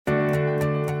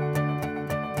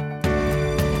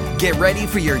Get ready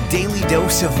for your daily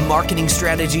dose of marketing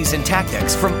strategies and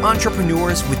tactics from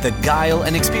entrepreneurs with the guile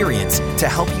and experience to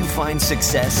help you find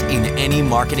success in any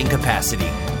marketing capacity.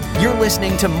 You're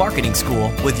listening to Marketing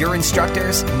School with your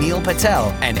instructors, Neil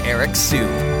Patel and Eric Sue.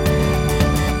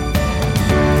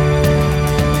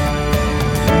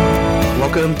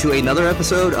 Welcome to another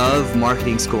episode of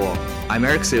Marketing School. I'm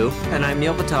Eric Sue. And I'm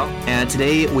Neil Patel. And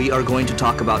today we are going to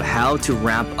talk about how to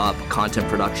ramp up content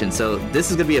production. So this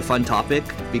is going to be a fun topic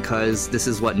because this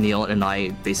is what Neil and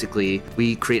I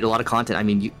we create a lot of content. I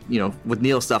mean, you know, with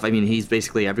Neil's stuff, I mean, he's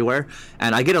basically everywhere.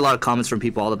 And I get a lot of comments from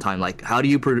people all the time, like, how do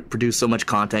you produce so much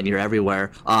content? You're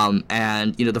everywhere.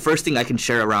 And, you know, the first thing I can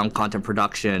share around content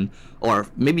production, or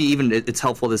maybe even it's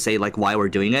helpful to say like why we're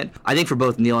doing it. I think for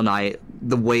both Neil and I,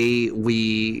 the way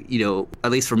we, you know,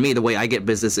 at least for me, the way I get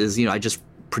business is, you know, I just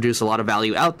produce a lot of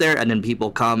value out there and then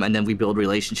people come and then we build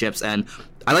relationships. And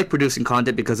I like producing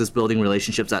content because it's building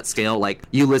relationships at scale. Like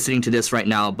you listening to this right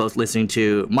now, both listening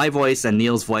to my voice and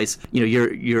Neil's voice, you know,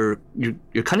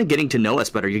 you're kind of getting to know us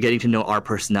better. You're getting to know our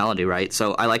personality, right?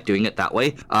 So I like doing it that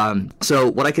way. So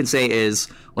what I can say is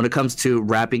when it comes to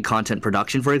ramping content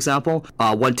production, for example,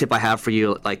 one tip I have for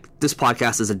you, like this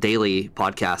podcast is a daily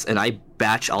podcast and I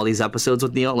batch all these episodes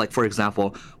with Neil. Like for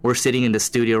example, we're sitting in the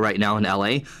studio right now in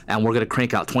LA and we're going to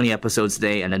crank out 20 episodes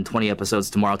today and then 20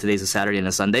 episodes tomorrow. Today's a Saturday and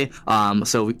a Sunday.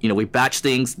 So, you know, we batch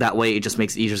things that way. It just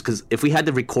makes it easier because if we had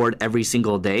to record every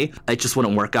single day, it just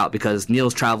wouldn't work out because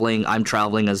Neil's traveling, I'm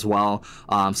traveling as well.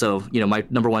 So, you know, my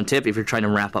number one tip, if you're trying to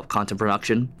ramp up content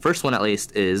production, first one at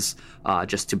least is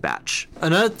just to batch.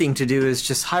 Another thing to do is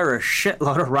just hire a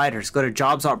shitload of writers. Go to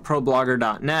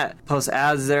jobs.problogger.net, post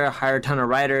ads there, hire a ton of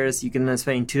writers. You can end up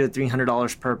spending $200 to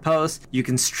 $300 per post. You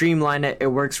can streamline it. It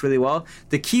works really well.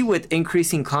 The key with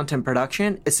increasing content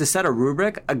production is to set a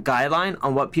rubric, a guideline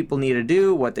on what people need to do,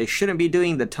 what they shouldn't be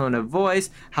doing, the tone of voice,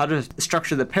 how to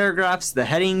structure the paragraphs, the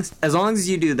headings. As long as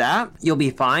you do that, you'll be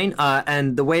fine.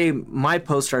 And the way my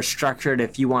posts are structured,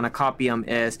 if you want to copy them,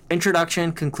 is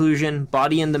introduction, conclusion,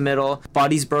 body in the middle,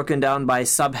 bodies broken down by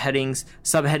subheadings.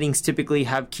 Subheadings typically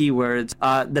have keywords.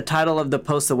 The title of the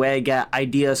post, the way I get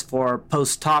ideas for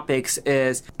post topics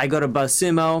is I go to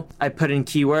BuzzSumo, I put in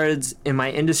keywords in my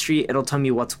industry, it'll tell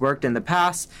me what's worked in the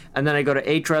past, and then I go to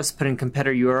Ahrefs, put in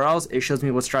competitor URLs, it shows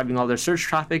me what's driving all their search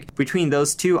traffic. Between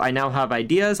those two, I now have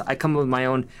ideas. I come up with my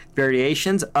own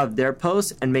variations of their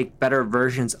posts and make better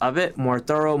versions of it, more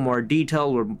thorough, more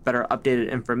detailed, with better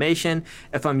updated information.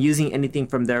 If I'm using anything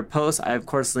from their posts, I of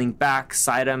course link back,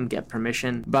 cite them, get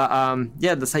permission. But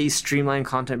yeah, that's how you streamline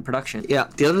content production. Yeah,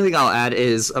 the other thing I'll add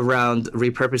is around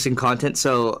repurposing content.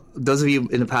 So those of you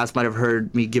in the past might have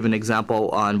heard me give an example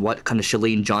on what kind of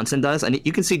Chalene Johnson does, and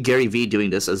you can see Gary Vee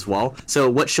doing this as well. So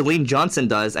what Chalene Johnson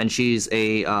does, and she's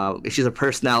a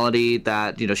personality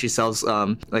that, you know, she sells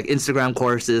like Instagram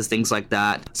courses, things like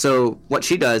that. So what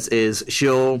she does is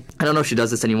I don't know if she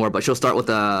does this anymore, but she'll start with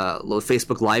a little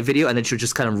Facebook Live video and then she'll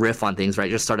just kind of riff on things, right?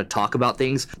 Just start to talk about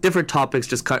things. Different topics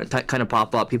just kind of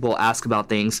pop up. People ask about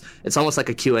things. It's almost like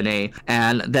a Q&A.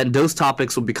 And then those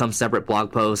topics will become separate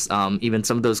blog posts. Even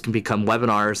some of those can become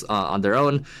webinars on their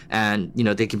own. And, you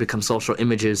know, they can become social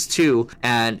images too.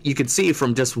 And you can see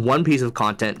from just one piece of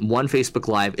content, one Facebook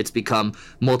Live, it's become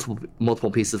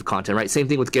multiple pieces of content, right? Same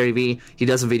thing with Gary Vee. He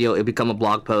does a video, it'll become a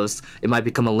blog post. It might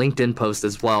become a LinkedIn post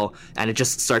as well. And it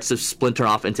just starts to splinter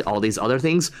off into all these other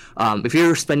things. If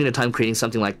you're spending the time creating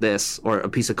something like this or a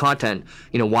piece of content,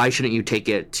 you know, why shouldn't you take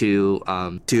it to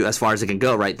as far as it can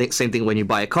go, right? Same thing when you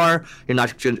buy a car, you're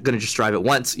not going to just drive it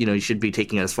once. You know, you should be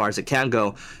taking it as far as it can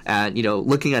go. And, you know,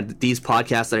 looking at these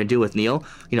podcasts that I do with Neil,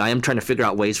 you know, I am trying to figure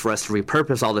out ways for us to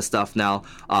repurpose all this stuff now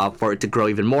for it to grow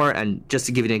even more. And just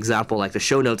to give you an example, like the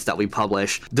show notes that we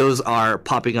publish, those are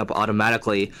popping up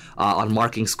automatically on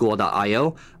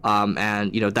marketingschool.io.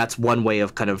 And, you know, that's one way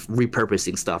of kind of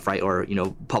repurposing stuff, right? Or, you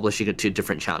know, publishing it to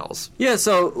different channels. Yeah,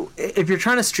 so if you're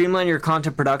trying to streamline your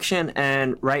content production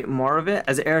and write more of it,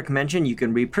 as Eric mentioned, you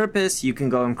can repurpose, you can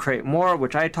go and create more,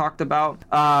 which I talked about.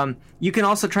 You can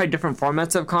also try different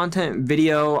formats of content,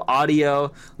 video,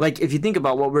 audio. Like if you think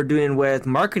about what we're doing with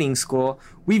Marketing School,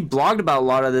 we've blogged about a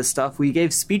lot of this stuff. We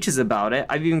gave speeches about it.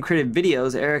 I've even created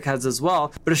videos, Eric has as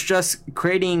well, but it's just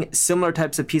creating similar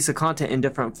types of piece of content in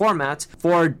different formats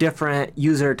for different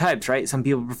user types, right? Some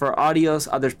people prefer audios,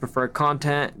 others prefer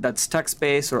content that's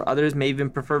text-based, or others may even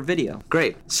prefer video.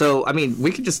 Great. So, I mean,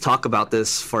 we could just talk about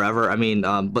this forever. I mean,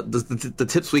 but the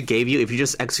tips we gave you, if you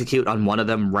just execute on one of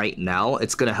them right now,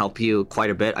 it's going to help you quite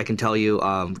a bit. I can tell you,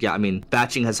 yeah, I mean,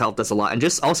 batching has helped us a lot, and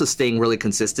just also staying really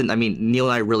consistent. I mean, Neil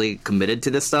and I really committed to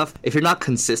this stuff. If you're not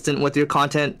consistent with your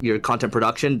content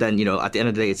production, then, at the end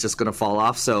of the day, it's just going to fall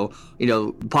off. So,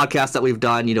 podcasts that we've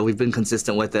done, we've been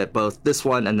consistent with it, both this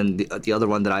one and then the other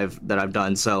one that I've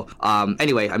done. So,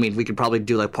 anyway, I mean, we could probably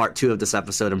do like part 2 of this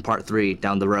episode and part 3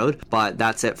 down the road, but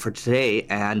that's it for today.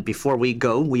 And before we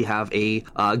go, we have a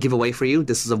giveaway for you.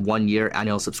 This is a 1-year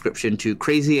annual subscription to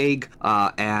Crazy Egg,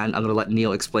 and I'm going to let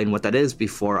Neil explain what that is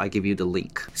before I give you the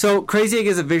link. So Crazy Egg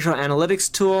is a visual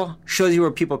analytics tool, shows you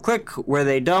where people click, where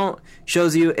they don't,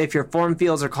 shows you if your form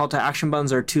fields or call to action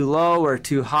buttons are too low or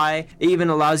too high. It even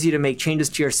allows you to make changes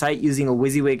to your site using a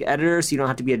WYSIWYG editor, so you don't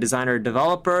have to be a designer or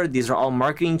developer. These are all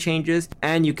marketing changes,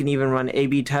 and you can even run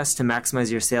A/B tests to maximize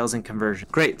your sales and conversion.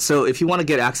 Great. So if you want to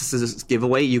get access to this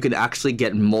giveaway, you can actually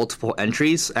get multiple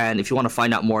entries, and if you want to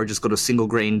find out more, just go to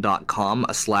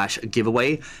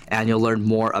singlegrain.com/giveaway, and you'll learn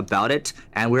more about it.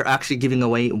 And we're actually giving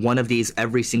away one of these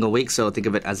every single week, so think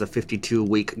of it as a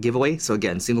 52-week giveaway. So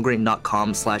again,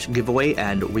 singlegrain.com/giveaway,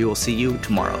 and we will see you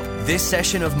tomorrow. This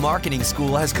session of Marketing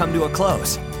School has come to a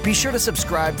close. Be sure to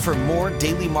subscribe for more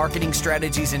daily marketing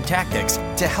strategies and tactics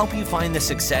to help you find the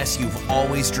success you've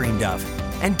always dreamed of.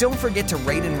 And don't forget to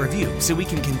rate and review so we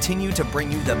can continue to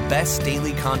bring you the best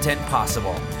daily content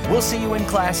possible. We'll see you in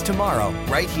class tomorrow,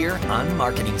 right here on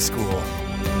Marketing School.